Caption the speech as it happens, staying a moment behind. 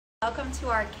Welcome to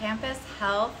our campus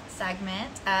health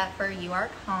segment for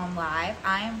UARC Home Live.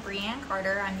 I am Breanne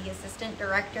Carter. I'm the Assistant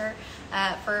Director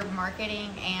for Marketing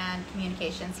and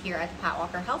Communications here at the Pat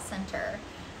Walker Health Center.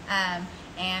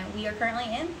 And we are currently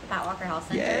in the Pat Walker Health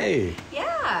Center. Yay!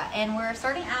 Yeah, and we're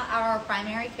starting out our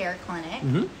primary care clinic.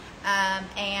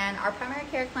 And our primary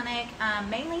care clinic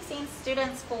mainly sees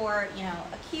students for,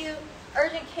 acute,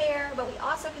 urgent care, but we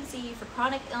also can see you for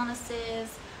chronic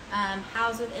illnesses.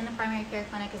 Housed within the primary care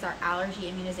clinic is our allergy,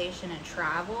 immunization, and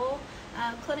travel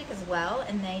clinic as well,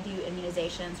 and they do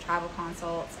immunizations, travel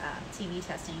consults, TB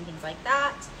testing, things like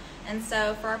that. And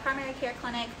so for our primary care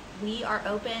clinic, we are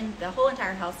open, the whole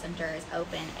entire health center is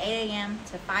open 8 a.m.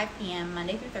 to 5 p.m.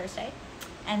 Monday through Thursday,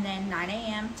 and then 9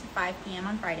 a.m. to 5 p.m.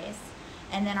 on Fridays.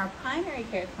 And then our primary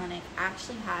care clinic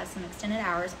actually has some extended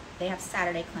hours. They have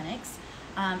Saturday clinics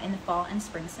in the fall and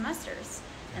spring semesters.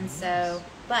 And so,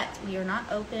 but we are not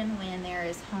open when there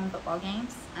is home football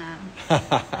games,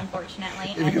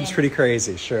 unfortunately. It becomes pretty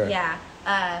crazy, sure. Yeah.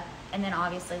 And then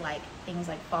obviously like things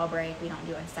like fall break, we don't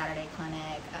do a Saturday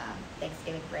clinic,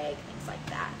 Thanksgiving break, things like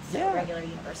that. So regular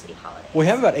university holidays. We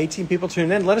have about 18 people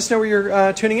tuning in. Let us know where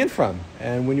you're tuning in from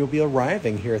and when you'll be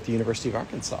arriving here at the University of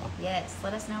Arkansas. Yes,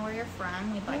 let us know where you're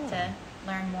from. We'd like to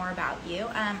learn more about you.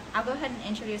 I'll go ahead and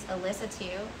introduce Alyssa to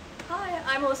you. Hi,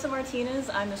 I'm Alyssa Martinez.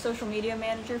 I'm the social media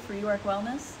manager for UARC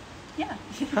Wellness. Yeah.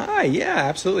 Hi, yeah,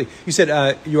 absolutely. You said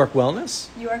UARC Wellness?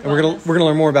 UARC and Wellness. We're gonna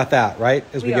learn more about that, right,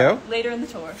 as we go? Later in the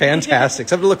tour. Fantastic.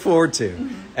 Something to look forward to.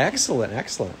 Excellent,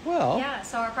 excellent. Well. Yeah,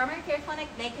 so our primary care clinic,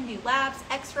 they can do labs,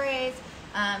 x-rays.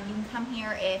 You can come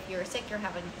here if you're sick, you're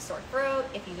having a sore throat,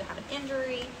 if you have an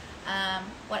injury,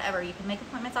 whatever. You can make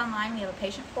appointments online. We have a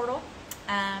patient portal.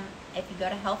 If you go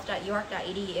to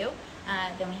health.uark.edu,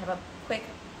 then we have a quick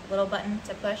little button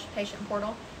to push, patient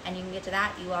portal, and you can get to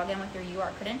that. You log in with your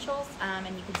UARC credentials, and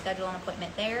you can schedule an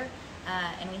appointment there.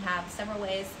 And we have several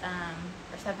ways,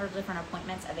 or several different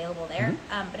appointments available there.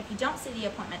 But if you don't see the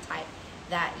appointment type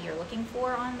that you're looking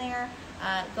for on there,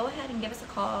 go ahead and give us a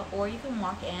call, or you can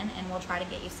walk in and we'll try to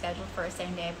get you scheduled for a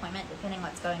same-day appointment depending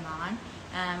what's going on.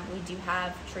 We do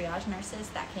have triage nurses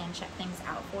that can check things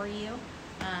out for you.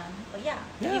 But yeah,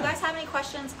 if you guys have any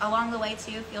questions along the way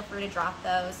too, feel free to drop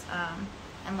those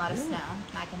and let us know,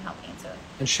 and I can help answer.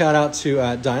 And shout out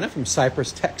to Dinah from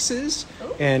Cypress, Texas,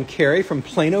 and Carrie from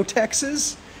Plano,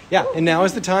 Texas. Yeah, and now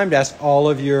is the time to ask all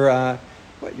of your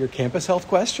campus health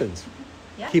questions.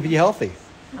 Keeping you healthy.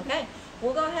 Okay,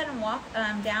 we'll go ahead and walk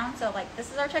down. So like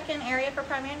this is our check-in area for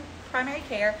primary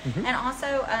care. And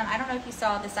also, I don't know if you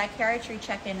saw, the psychiatry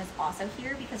check-in is also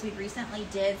here because we recently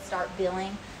did start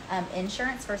billing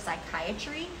insurance for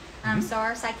psychiatry. So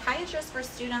our psychiatrists for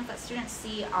students that students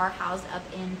see are housed up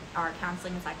in our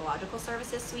counseling and psychological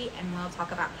services suite, and we'll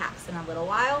talk about CAPS in a little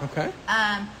while. Okay.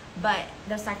 But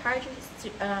the psychiatry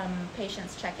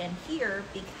patients check in here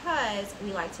because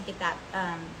we like to get that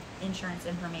insurance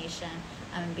information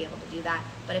and be able to do that.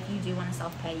 But if you do want to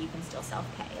self-pay, you can still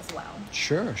self-pay as well.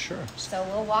 Sure, sure. So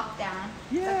we'll walk down.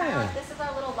 Yeah. So kind of like, this is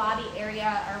our little lobby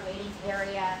area, our waiting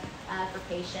area for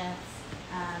patients.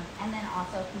 And then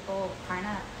also people kind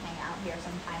of hang out here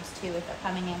sometimes too if they're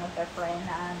coming in with their friend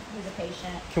who's a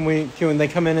patient. Can they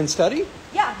come in and study?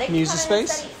 Yeah, they can use come the in and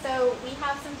space? study. So we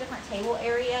have some different table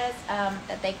areas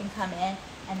that they can come in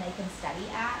and they can study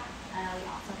at. We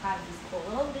also have these cool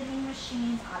little vending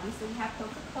machines. Obviously, we have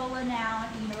Coca-Cola now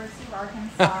at the University of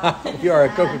Arkansas. You are a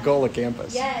Coca-Cola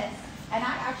campus. Yes, and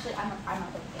I'm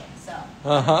a big fan, so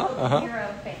Coke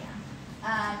Zero fan.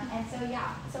 And so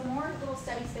so more little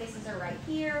study spaces are right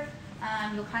here.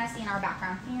 You'll kind of see in our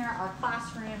background here our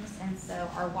classrooms, and so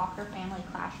our Walker family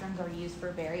classrooms are used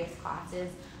for various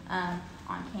classes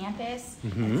on campus.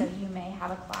 And so you may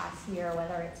have a class here,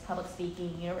 whether it's public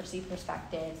speaking, university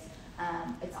perspectives.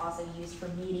 It's also used for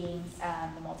meetings.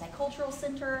 The Multicultural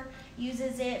Center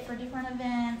uses it for different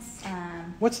events.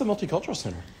 What's the Multicultural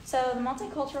Center? So the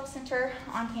Multicultural Center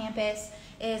on campus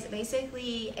is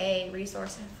basically a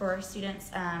resource for students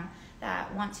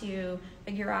that want to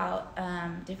figure out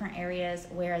different areas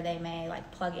where they may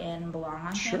like plug in and belong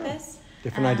on campus.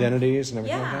 Different identities and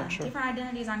everything like that. Yeah, different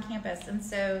identities on campus. And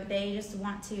so they just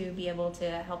want to be able to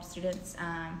help students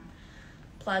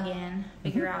plug in,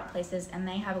 figure out places, and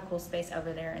they have a cool space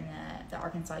over there in the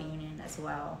Arkansas Union as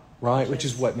well. Right, which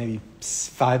is what, maybe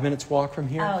 5 minutes walk from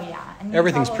here? Oh yeah. And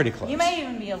everything's pretty close. You may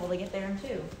even be able to get there in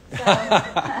 2. So.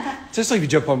 Just like if you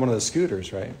jump on one of those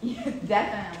scooters, right?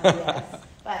 Definitely, yes.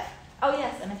 But,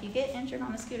 yes, and if you get injured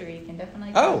on a scooter, you can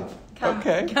definitely come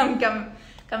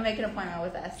make an appointment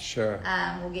with us. Sure.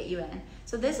 We'll get you in.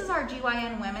 So this is our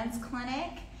GYN Women's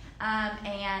Clinic,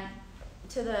 and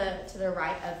to the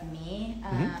right of me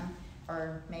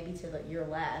or maybe to your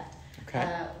left,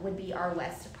 Okay. would be our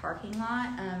west parking lot.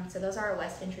 So those are our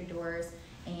west entry doors,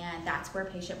 and that's where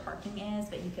patient parking is,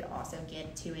 but you could also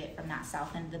get to it from that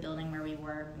south end of the building where we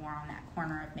were, more on that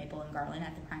corner of Maple and Garland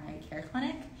at the primary care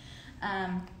clinic.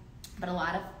 But a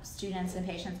lot of students and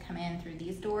patients come in through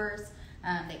these doors.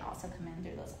 They also come in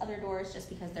through those other doors just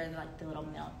because they're like the little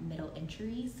middle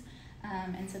entries.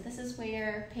 And so this is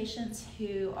where patients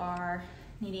who are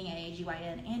needing a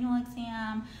GYN annual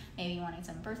exam, maybe wanting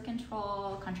some birth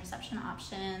control, contraception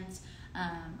options,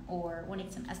 or wanting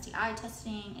some STI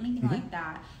testing, anything like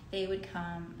that, they would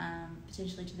come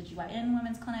potentially to the GYN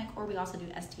women's clinic, or we also do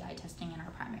STI testing in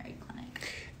our primary clinic.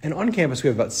 And on campus, we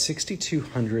have about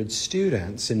 6,200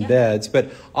 students in beds,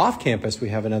 but off campus, we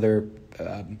have another,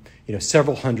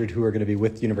 several hundred who are going to be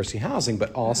with University Housing,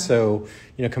 but also,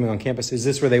 coming on campus. Is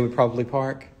this where they would probably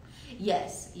park?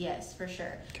 Yes, for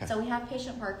sure. Okay. So we have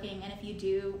patient parking, and if you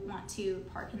do want to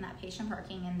park in that patient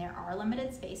parking, and there are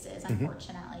limited spaces,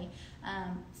 unfortunately,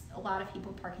 a lot of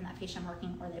people park in that patient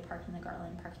parking, or they park in the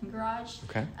Garland parking garage.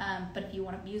 Okay. But if you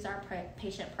want to use our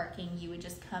patient parking, you would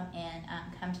just come in,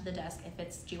 come to the desk. If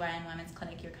it's GYN Women's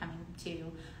Clinic you're coming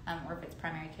to, or if it's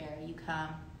primary care, you come,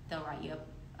 they'll write you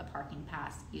a parking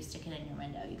pass, you stick it in your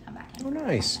window, you come back in. Oh,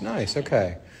 nice.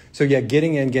 Okay. So yeah,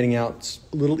 getting in, getting out's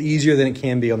a little easier than it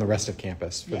can be on the rest of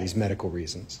campus for these medical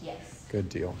reasons. Yes. Good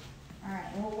deal. All right,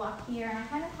 we'll walk here, and I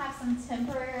kind of have some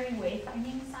temporary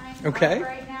wayfinding signs up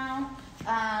right now.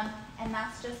 And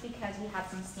that's just because we have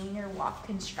some senior walk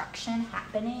construction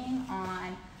happening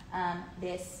on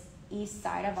this east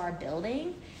side of our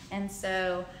building. And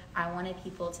so I wanted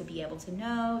people to be able to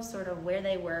know sort of where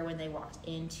they were when they walked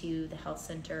into the health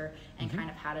center, and kind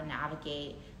of how to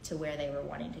navigate to where they were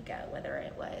wanting to go, whether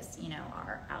it was,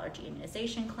 our allergy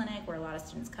immunization clinic where a lot of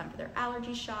students come for their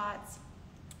allergy shots,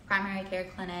 primary care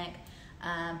clinic,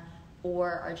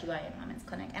 or our GYN Women's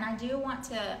Clinic. And I do want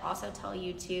to also tell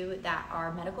you too that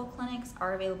our medical clinics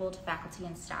are available to faculty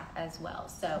and staff as well.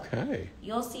 So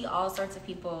you'll see all sorts of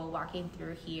people walking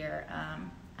through here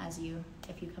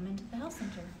if you come into the health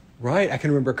center. Right. I can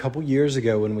remember a couple years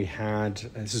ago when we had,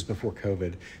 this is before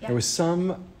COVID, there was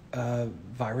some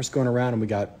virus going around, and we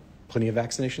got plenty of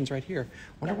vaccinations right here.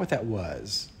 Wonder what that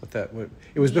was.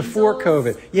 It was before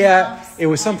COVID. Yeah, it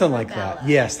was something like that.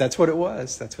 Yes, that's what it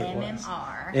was. That's what it was.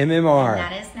 MMR. MMR. And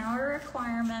that is now a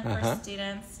requirement for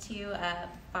students to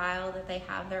file that they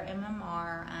have their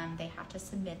MMR. They have to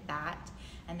submit that,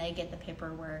 and they get the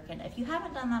paperwork. And if you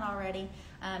haven't done that already,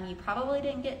 you probably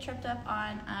didn't get tripped up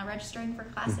on registering for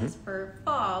classes for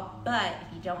fall. But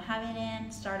if you don't have it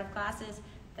in start of classes,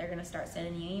 they're going to start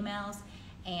sending you emails.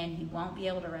 And you won't be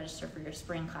able to register for your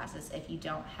spring classes if you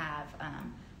don't have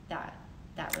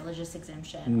that religious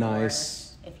exemption.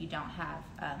 Nice. Or if you don't have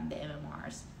the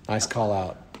MMRs. Nice call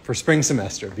out for spring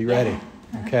semester. Be ready.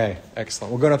 Okay,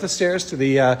 excellent. We're going up the stairs to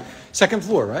the second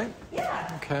floor, right?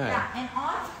 Yeah. Okay. Yeah, and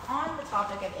on the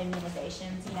topic of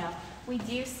immunizations, we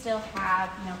do still have,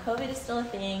 COVID is still a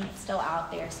thing, it's still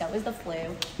out there, so is the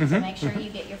flu. So make sure you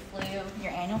get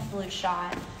your annual flu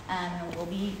shot, and we'll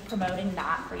be promoting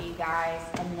that for you guys.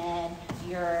 And then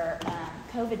your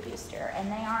COVID booster,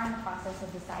 and they are in the process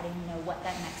of deciding, what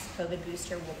that next COVID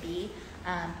booster will be.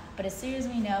 But as soon as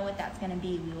we know what that's going to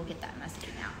be, we will get that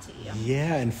messaging out to you.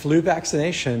 Yeah, and flu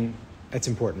vaccination, that's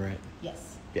important, right?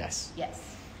 Yes.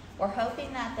 We're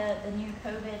hoping that the new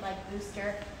COVID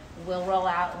booster will roll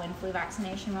out when flu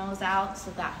vaccination rolls out, so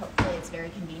that hopefully it's very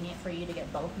convenient for you to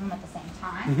get both of them at the same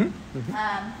time.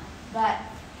 But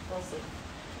we'll see.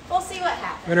 We'll see what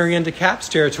happens. Entering into CAPS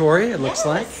territory, it looks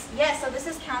like. Yes, so this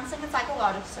is Counseling and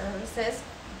Psychological Services,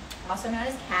 also known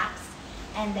as CAPS,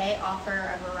 and they offer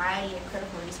a variety of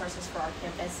critical resources for our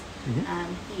campus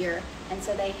here. And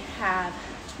so they have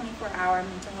 24-hour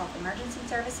mental health emergency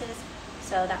services.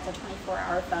 So that's a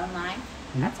 24-hour phone line.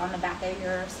 That's on the back of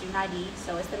your student ID,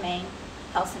 so is the main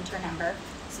health center number.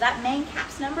 So that main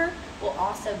CAPS number will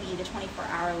also be the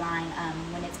 24-hour line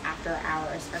when it's after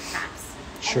hours for CAPS.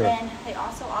 Sure. And then they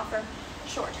also offer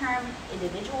short-term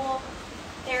individual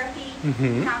therapy,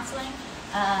 counseling.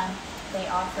 They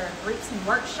offer groups and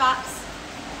workshops.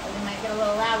 We might get a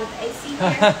little loud with the AC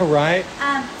here. Right.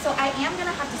 So I am going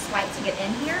to have to swipe to get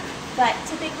in here, but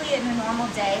typically in a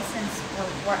normal day, since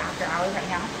we're after hours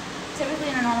right now, typically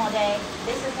in a normal day,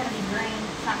 this is going to be green,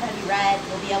 it's not going to be red.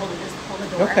 You'll be able to just pull the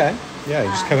door. Okay. Yeah, you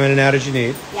just come in and out as you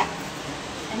need. Yeah.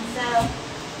 And so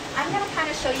I'm going to kind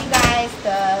of show you guys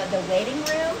the waiting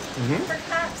room for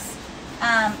CAPS,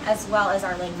 as well as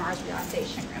our Lake Mars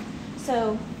realization room.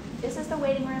 So this is the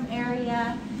waiting room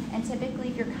area, and typically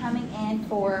if you're coming in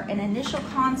for an initial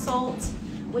consult,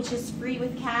 which is free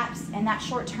with CAPS, and that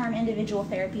short-term individual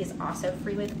therapy is also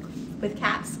free with with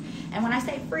CAPS. And when I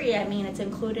say free, I mean it's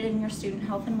included in your student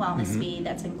health and wellness fee.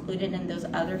 That's included in those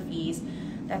other fees.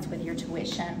 That's with your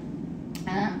tuition.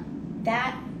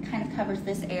 That kind of covers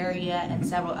this area and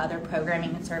several other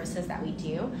programming and services that we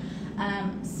do.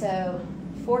 So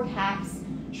for CAPS,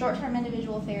 short-term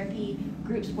individual therapy,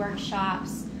 groups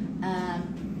workshops,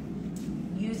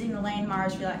 using the Lane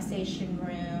Mars relaxation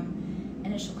room,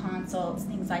 initial consults,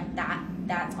 things like that,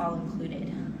 that's all included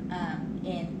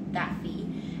in that fee.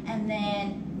 And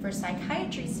then for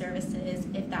psychiatry services,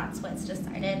 if that's what's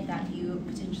decided that you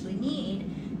potentially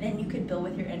need, then you could bill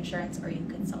with your insurance or you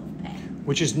could self-pay.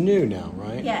 Which is new now,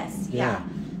 right? Yes, yeah.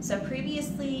 So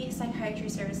previously, psychiatry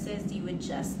services, you would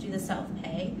just do the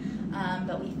self-pay,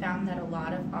 but we found that a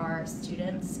lot of our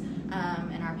students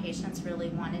and our patients really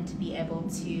wanted to be able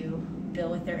to bill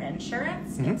with their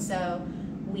insurance, and so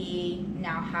we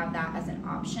now have that as an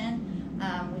option,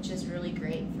 which is really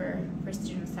great for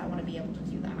students that want to be able to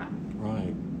do that.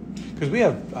 Right. Because we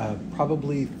have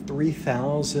probably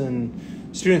 3,000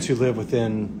 students who live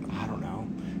within,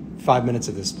 5 minutes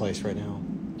of this place right now.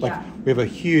 We have a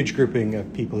huge grouping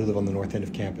of people who live on the north end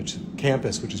of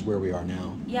campus, which is where we are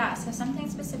now. Yeah, so something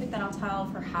specific that I'll tell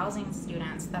for housing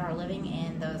students that are living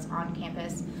in those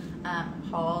on-campus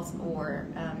halls or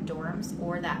dorms,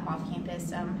 or that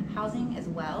off-campus housing as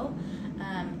well,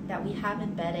 that we have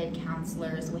embedded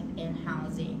counselors within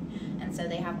housing. And so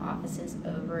they have offices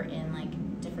over in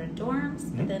different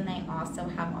dorms, but then they also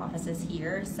have offices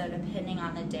here. So depending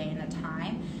on the day and the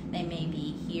time, they may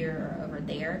be here or over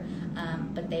there,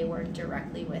 but they work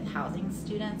directly with housing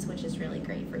students, which is really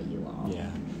great for you all. Yeah.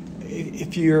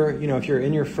 If you're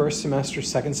in your first semester,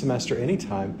 second semester,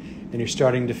 anytime, and you're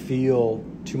starting to feel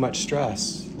too much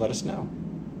stress, let us know.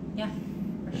 Yeah,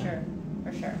 for sure.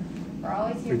 We're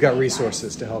always here. We've got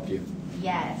resources to help you.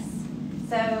 Yes.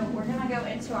 So we're going to go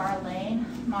into our Lane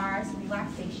Mars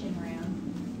relaxation room.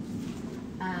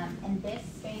 And this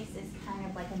space is kind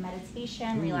of like a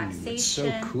meditation, relaxation. It's so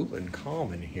cool and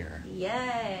calm in here.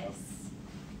 Yes.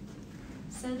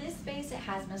 So this space, it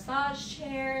has massage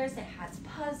chairs, it has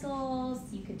puzzles.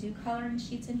 You could do coloring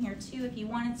sheets in here too if you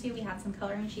wanted to. We have some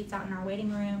coloring sheets out in our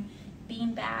waiting room,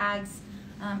 bean bags.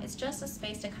 It's just a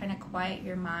space to kind of quiet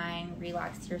your mind,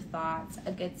 relax your thoughts,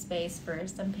 a good space for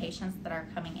some patients that are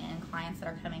coming in, clients that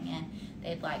are coming in.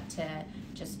 They'd like to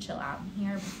just chill out in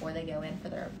here before they go in for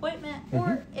their appointment.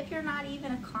 Or if you're not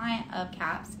even a client of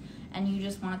CAPS and you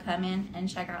just want to come in and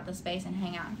check out the space and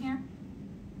hang out in here,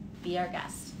 be our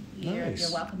guest. You're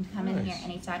welcome to come in here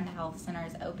anytime the health center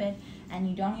is open, and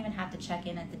you don't even have to check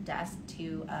in at the desk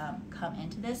to come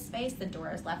into this space. The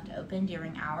door is left open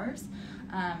during hours.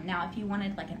 Now, if you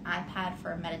wanted like an iPad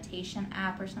for a meditation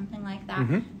app or something like that,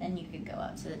 then you could go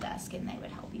up to the desk and they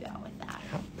would help you out with that.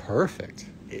 Perfect.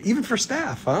 Even for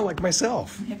staff, huh? Like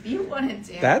myself. If you wanted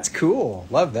to. That's cool.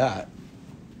 Love that.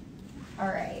 All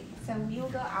right. So we will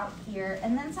go out here,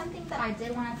 and then something that I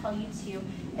did want to tell you too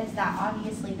is that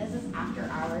obviously this is after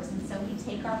hours, and so we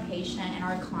take our patient and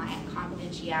our client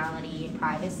confidentiality and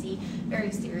privacy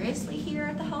very seriously here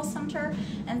at the health center,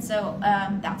 and so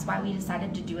that's why we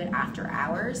decided to do it after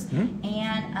hours.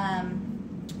 And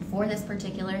for this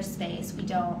particular space, we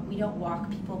don't walk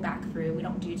people back through. We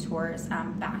don't do tours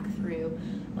back through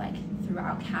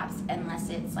throughout CAPS unless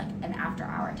it's like an after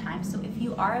hour time. So if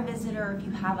you are a visitor, if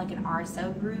you have like an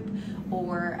RSO group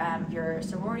or your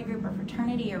sorority group or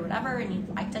fraternity or whatever, and you'd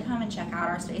like to come and check out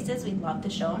our spaces, we'd love to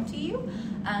show them to you.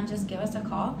 Just give us a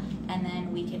call and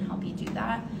then we can help you do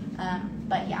that.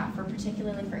 But yeah,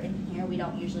 particularly for in here, we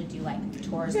don't usually do like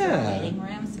tours through waiting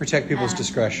rooms. Protect people's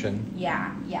discretion.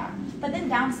 Yeah. But then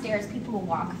downstairs, people will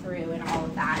walk through and all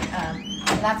of that.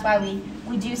 So that's why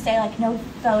we do say like no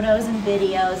photos and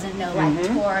videos and no like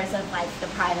tours of like the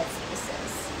private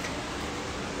spaces.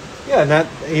 Yeah, and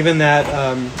even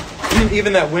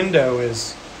that window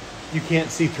is, you can't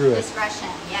see through it. Discretion,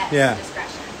 yes. Yeah.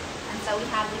 Discretion. And so we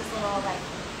have these little like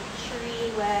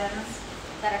tree limbs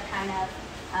that are kind of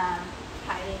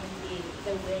hiding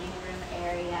the waiting room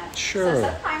area. Sure. So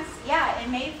sometimes, it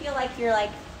may feel like you're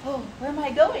like, oh, where am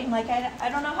I going? Like, I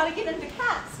don't know how to get into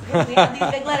CAPS because we have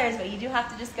these big letters, but you do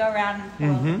have to just go around and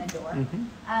pull open the door.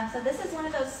 So this is one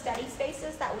of those study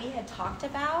spaces that we had talked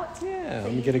about. Yeah, so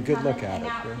let me get a good look at it.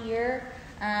 Hang out here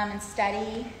and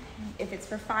study, if it's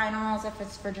for finals, if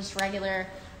it's for just regular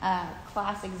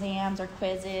class exams or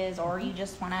quizzes, or you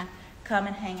just want to come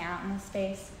and hang out in the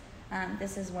space.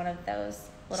 This is one of those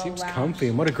little Seems lounge. comfy,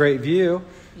 and what a great view.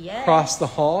 Yes. Across the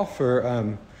hall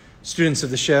for students of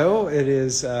the show, it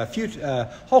is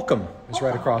Holcomb is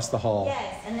right across the hall.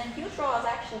 Yes, and then Futrall is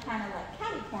actually kind of like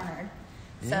catty-cornered.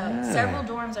 So several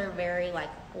dorms are very like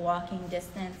walking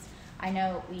distance. I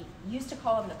know we used to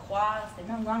call them the quads.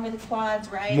 They're no longer the quads,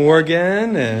 right?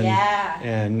 Morgan and yeah.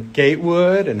 and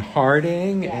Gatewood and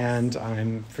Harding, yes. and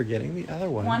I'm forgetting the other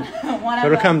one. One of but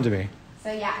it'll come to me.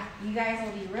 So yeah, you guys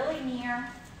will be really near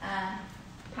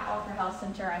Pat Walker Health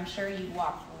Center. I'm sure you'd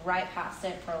walk right past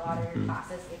it for a lot of your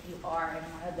classes if you are in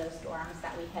one of those dorms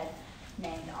that we had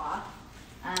named off.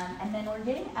 And then we're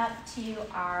getting up to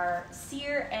our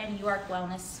SEER and UARK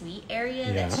Wellness Suite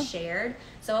area that's shared.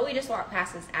 So what we just walked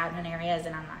past is admin areas,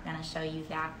 and I'm not going to show you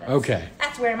that.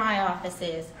 That's where my office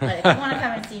is. But if you want to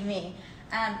come and see me.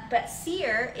 But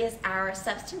SEER is our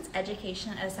Substance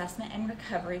Education Assessment and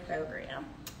Recovery Program.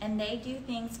 And they do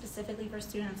things specifically for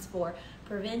students for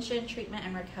prevention, treatment,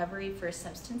 and recovery for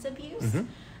substance abuse.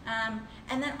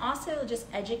 And then also just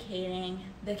educating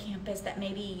the campus that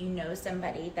maybe you know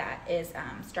somebody that is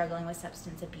struggling with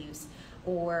substance abuse,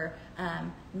 or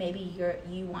maybe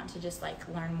you want to just like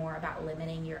learn more about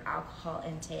limiting your alcohol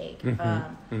intake,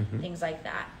 things like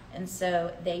that. And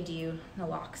so they do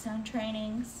naloxone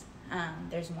trainings.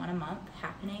 There's one a month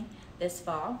happening this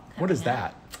fall. What is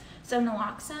that? So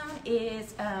naloxone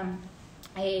is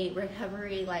a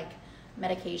recovery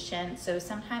medication. So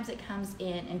sometimes it comes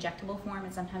in injectable form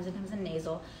and sometimes it comes in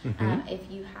nasal. If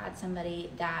you had somebody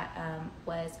that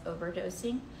was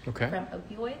overdosing from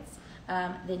opioids,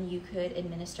 then you could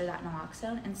administer that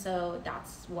naloxone. And so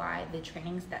that's why the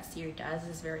trainings that SEER does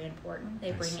is very important.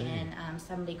 They bring in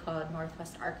somebody called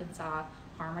Northwest Arkansas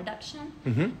Harm Reduction,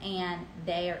 and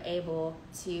they are able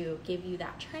to give you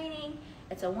that training.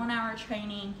 It's a 1-hour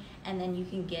training, and then you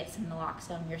can get some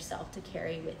naloxone yourself to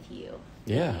carry with you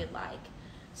if you'd like.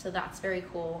 So that's very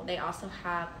cool. They also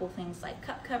have cool things like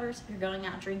cup covers if you're going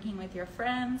out drinking with your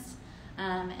friends,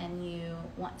 and you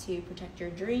want to protect your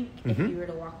drink if you were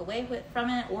to walk away from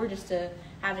it, or just to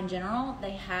have in general.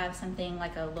 They have something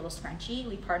like a little scrunchie.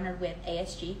 We partnered with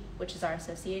ASG, which is our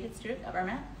Associated Student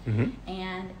Government,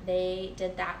 and they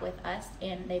did that with us,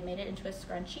 and they made it into a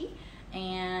scrunchie,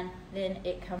 and then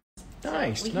it comes.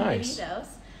 Nice, so we can give you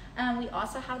those. We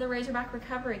also have the Razorback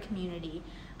Recovery Community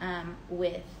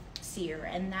with SEER,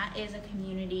 and that is a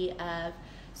community of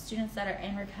students that are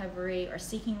in recovery or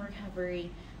seeking recovery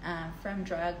from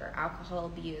drug or alcohol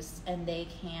abuse, and they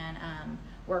can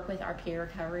work with our peer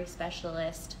recovery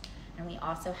specialist. And we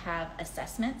also have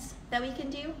assessments that we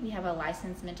can do. We have a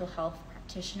licensed mental health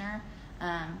practitioner.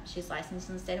 She's licensed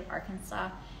in the state of Arkansas,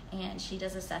 and she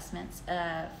does assessments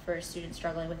for students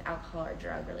struggling with alcohol or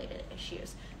drug-related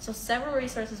issues. So several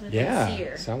resources within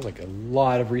SEER. Sounds like a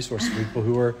lot of resources for people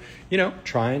who are,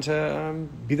 trying to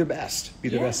be their best, be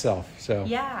their best self. So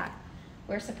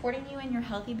we're supporting you in your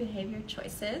healthy behavior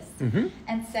choices.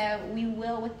 And so we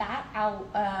will, with that, I'll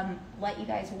let you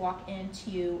guys walk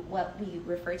into what we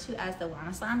refer to as the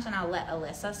Wellness Lounge, and I'll let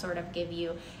Alyssa sort of give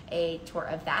you a tour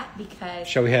of that, because...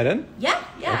 Shall we head in? Yeah.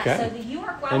 Okay. So the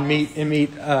UARK Wellness...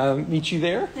 And meet you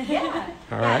there?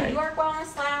 All right. UARK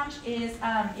Wellness Lounge is,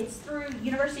 it's through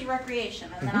University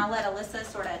Recreation, and then I'll let Alyssa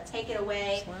sort of take it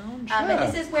away.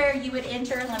 But this is where you would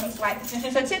enter. Let me swipe.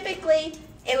 So typically...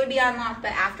 it would be unlocked, but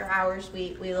after hours,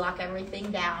 we lock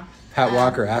everything down. Pat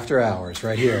Walker, after hours,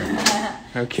 right here.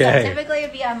 Okay. So typically it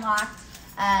would be unlocked,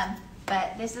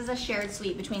 but this is a shared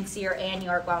suite between SEER and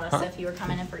UARK Wellness, so if you were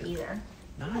coming in for either.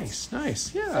 Nice.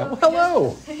 Yeah, So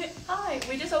hello. Hi,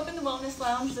 we just opened the Wellness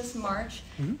Lounge this March,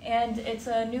 and it's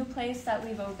a new place that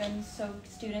we've opened so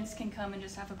students can come and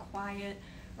just have a quiet,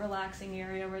 relaxing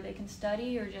area where they can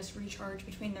study or just recharge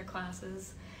between their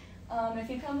classes. If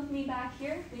you come with me back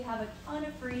here, we have a ton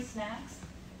of free snacks.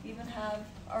 We even have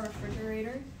our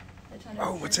refrigerator.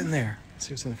 What's in there? Let's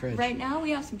see what's in the fridge. Right now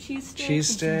we have some cheese sticks. Cheese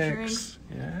and sticks. some drinks.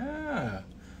 Yeah.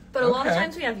 But a lot of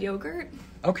times we have yogurt.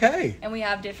 Okay. And we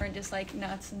have different just like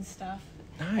nuts and stuff.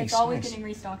 Nice. It's always getting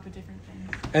restocked with different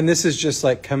things. And this is just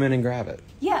like come in and grab it.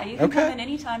 Yeah, you can come in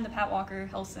anytime the Pat Walker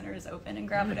Health Center is open and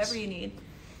grab whatever you need.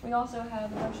 We also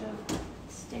have a bunch of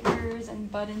stickers and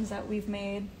buttons that we've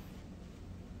made.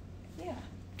 Yeah.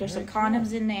 There's some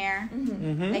condoms in there.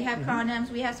 They have condoms.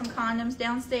 We have some condoms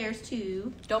downstairs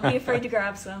too. Don't be afraid to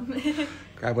grab some.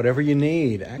 Grab whatever you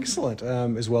need. Excellent.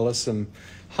 As well as some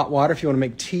hot water if you want to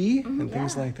make tea and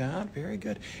things like that. Very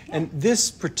good. Yeah. And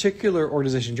this particular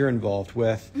organization you're involved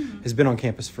with has been on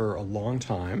campus for a long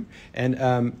time. And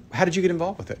how did you get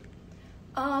involved with it?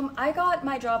 I got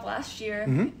my job last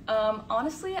year.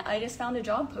 Honestly, I just found a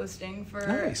job posting for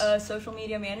a social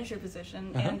media manager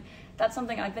position, and that's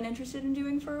something I've been interested in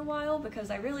doing for a while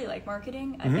because I really like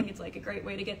marketing. I think it's like a great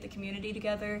way to get the community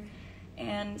together,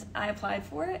 and I applied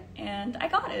for it, and I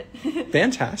got it.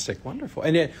 Fantastic. Wonderful.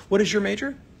 And what is your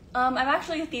major? I'm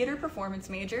actually a theater performance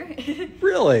major.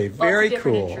 Really? Lots of Very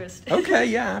different cool. interests. Okay,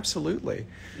 yeah, absolutely.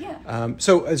 Yeah.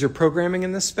 So is there programming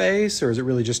in this space, or is it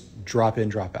really just drop in,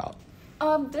 drop out?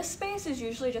 This space is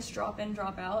usually just drop in,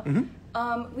 drop out.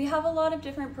 Mm-hmm. We have a lot of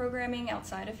different programming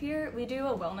outside of here. We do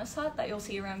a wellness hut that you'll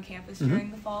see around campus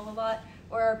during the fall a lot,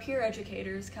 where our peer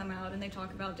educators come out and they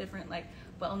talk about different like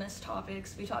wellness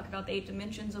topics. We talk about the 8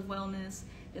 dimensions of wellness,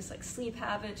 just like sleep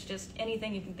habits, just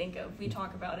anything you can think of. We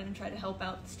talk about it and try to help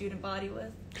out the student body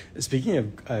with. Speaking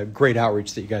of great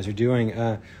outreach that you guys are doing,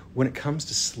 when it comes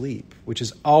to sleep, which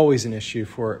is always an issue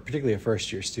for particularly a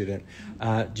first-year student,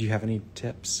 do you have any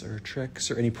tips or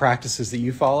tricks or any practices that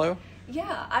you follow?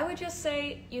 Yeah, I would just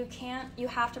say you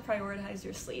have to prioritize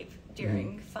your sleep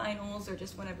during finals or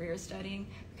just whenever you're studying,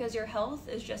 because your health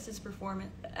is just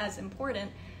as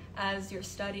important as your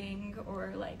studying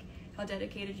or like how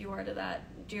dedicated you are to that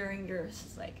during your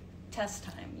like test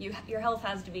time. Your health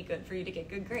has to be good for you to get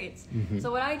good grades.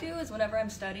 So what I do is whenever I'm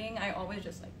studying, I always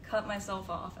just like cut myself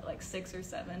off at like 6 or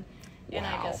 7, and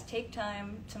I just take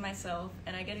time to myself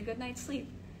and I get a good night's sleep.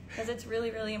 Because it's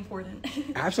really, really important.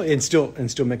 Absolutely, and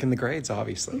still making the grades,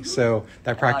 obviously. So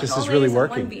that practice is really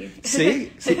working. See,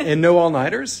 and no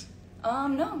all-nighters? No,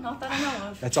 not that I know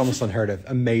of. That's almost unheard of.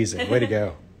 Amazing, way to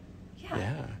go.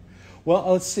 Yeah.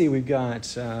 Well, let's see. We've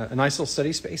got a nice little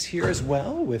study space here as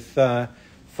well with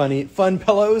fun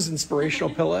pillows,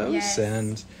 inspirational pillows, Yes.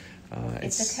 And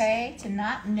It's okay to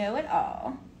not know it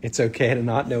all. It's okay to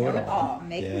not know it all.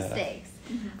 Make mistakes.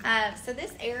 So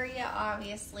this area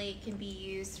obviously can be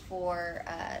used for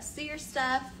SEER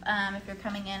stuff. If you're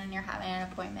coming in and you're having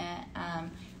an appointment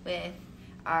with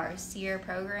our SEER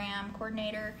program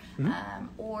coordinator,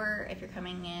 or if you're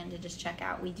coming in to just check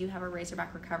out, we do have a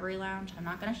Razorback Recovery Lounge. I'm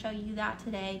not going to show you that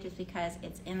today just because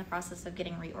it's in the process of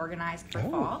getting reorganized for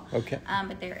fall. Okay.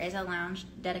 But there is a lounge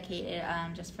dedicated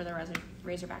just for the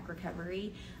Razorback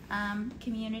Recovery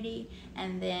community,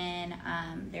 and then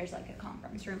there's like a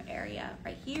conference room area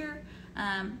right here.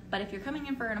 But if you're coming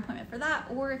in for an appointment for that,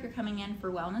 or if you're coming in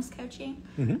for wellness coaching,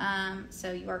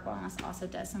 so York Wellness also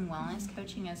does some wellness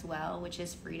coaching as well, which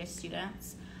is free to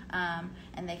students,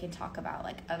 and they can talk about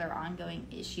like other ongoing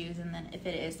issues, and then if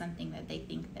it is something that they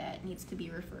think that needs to be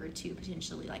referred to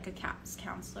potentially like a CAPS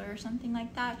counselor or something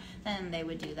like that, then they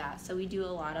would do that. So we do a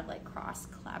lot of like cross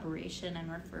collaboration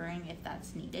and referring if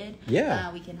that's needed.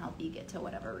 We can help you get to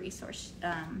whatever resource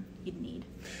you'd need.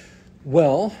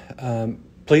 Well,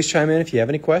 please chime in if you have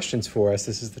any questions for us.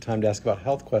 This is the time to ask about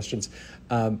health questions.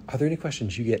 Are there any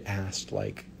questions you get asked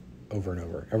like over and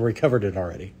over? Have we covered it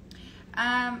already?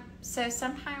 So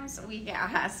sometimes we get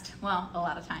asked, well, a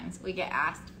lot of times we get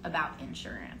asked about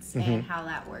insurance and how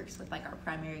that works with like our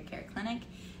primary care clinic,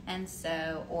 and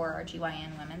so, or our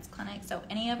GYN women's clinic. So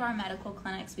any of our medical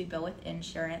clinics, we bill with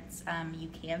insurance. You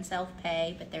can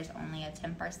self-pay, but there's only a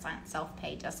 10%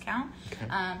 self-pay discount.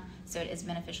 So it is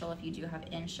beneficial if you do have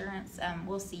insurance.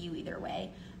 We'll see you either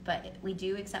way. But we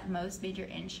do accept most major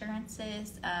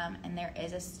insurances, and there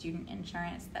is a student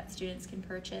insurance that students can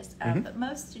purchase. But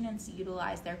most students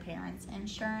utilize their parents'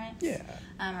 insurance or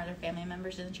their family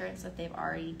members' insurance that they've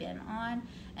already been on.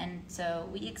 And so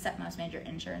we accept most major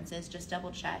insurances. Just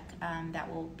double check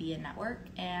that will be a network.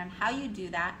 And how you do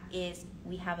that is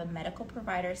we have a medical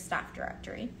provider staff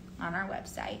directory on our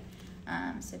website.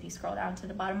 So if you scroll down to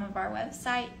the bottom of our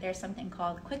website, there's something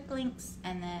called Quick Links,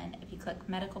 and then if you click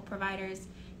medical providers,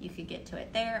 you could get to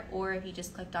it there, or if you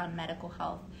just clicked on medical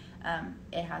health,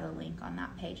 it has a link on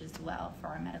that page as well for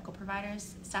our medical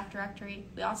providers staff directory.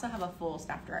 We also have a full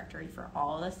staff directory for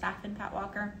all the staff in Pat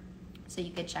Walker, so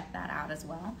you could check that out as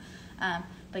well.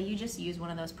 But you just use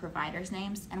one of those providers'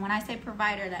 names, and when I say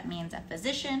provider, that means a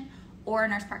physician or a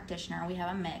nurse practitioner. We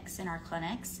have a mix in our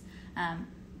clinics.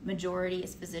 Majority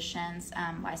is physicians,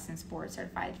 licensed board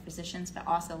certified physicians, but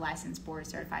also licensed board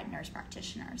certified nurse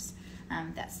practitioners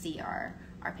that see our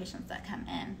patients that come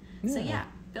in. So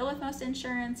bill with most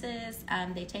insurances.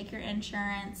 They take your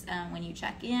insurance when you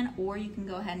check in, or you can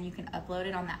go ahead and you can upload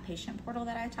it on that patient portal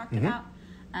that I talked about,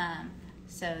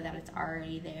 so that it's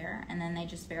already there, and then they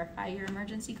just verify your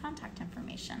emergency contact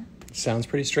information. Sounds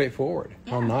pretty straightforward.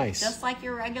 How nice. Just like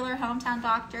your regular hometown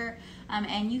doctor,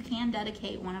 and you can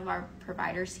dedicate one of our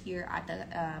providers here at the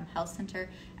health center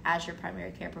as your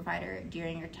primary care provider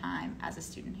during your time as a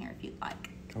student here if you'd like.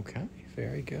 Okay,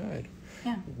 very good.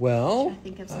 Well, I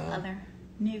think of some other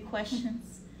new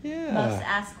questions. Most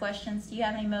asked questions. Do you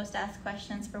have any most asked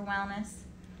questions for wellness?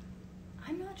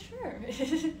 I'm not sure.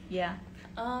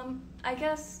 I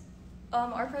guess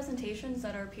our presentations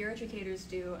that our peer educators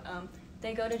do,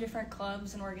 they go to different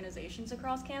clubs and organizations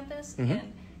across campus,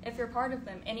 and if you're part of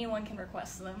them, anyone can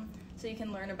request them. So you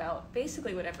can learn about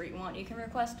basically whatever you want. You can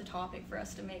request a topic for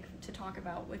us to talk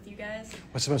about with you guys.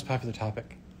 What's the most popular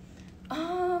topic?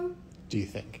 Do you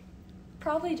think?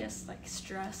 Probably just like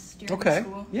stress during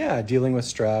school. Yeah, dealing with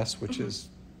stress, which is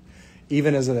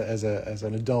even as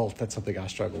an adult, that's something I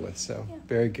struggle with. So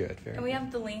very good. And we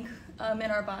have the link in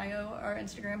our bio, our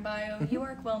Instagram bio,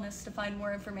 UARK Wellness, to find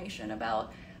more information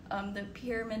about the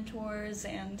peer mentors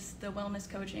and the wellness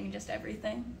coaching and just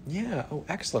everything. Yeah. Oh,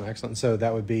 excellent. So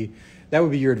that would be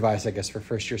your advice, I guess, for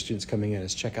first year students coming in,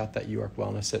 is check out that UARK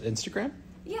Wellness at Instagram.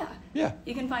 Yeah. Yeah.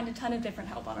 You can find a ton of different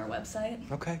help on our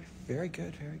website. Okay. Very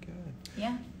good.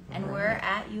 Yeah. And we're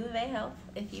at U of A Health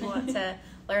if you want to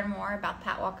learn more about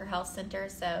Pat Walker Health Center.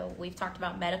 So we've talked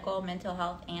about medical, mental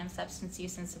health, and substance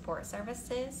use and support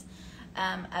services.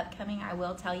 Upcoming, I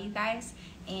will tell you guys,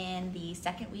 in the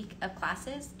second week of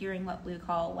classes during what we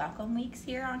call welcome weeks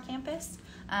here on campus,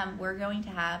 we're going to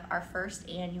have our first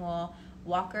annual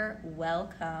Walker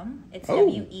Welcome. It's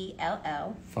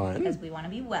WELL. Fun. Because we want to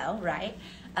be well, right?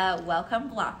 Welcome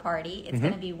block party. It's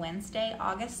going to be Wednesday,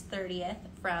 August 30th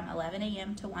from 11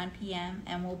 a.m. to 1 p.m.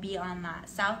 And we'll be on that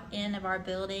south end of our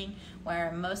building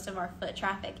where most of our foot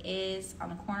traffic is, on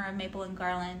the corner of Maple and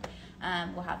Garland.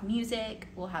 We'll have music.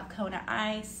 We'll have Kona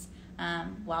Ice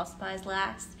while supplies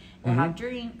last. We'll have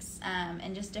drinks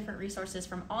and just different resources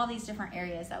from all these different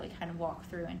areas that we kind of walked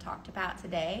through and talked about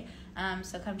today.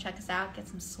 So come check us out, get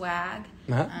some swag,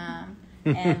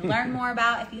 and learn more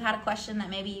about, if you had a question that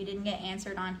maybe you didn't get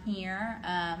answered on here,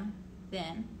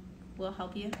 then we'll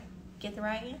help you get the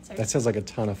right answers. That sounds like a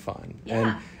ton of fun.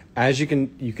 Yeah. And as you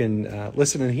can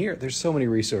listen and hear, there's so many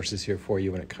resources here for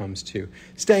you when it comes to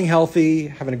staying healthy,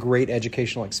 having a great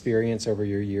educational experience over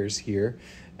your years here,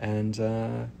 and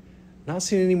not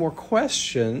seeing any more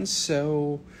questions.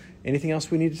 So anything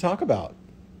else we need to talk about?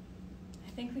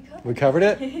 I think we covered it. We covered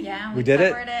it? Yeah, we did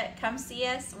covered it. Come see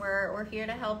us. We're here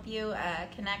to help you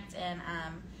connect and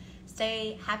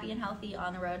stay happy and healthy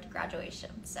on the road to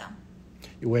graduation. So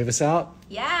You wave us out?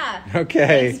 yeah.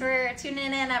 Okay. Thanks for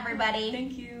tuning in, everybody.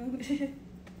 Thank you.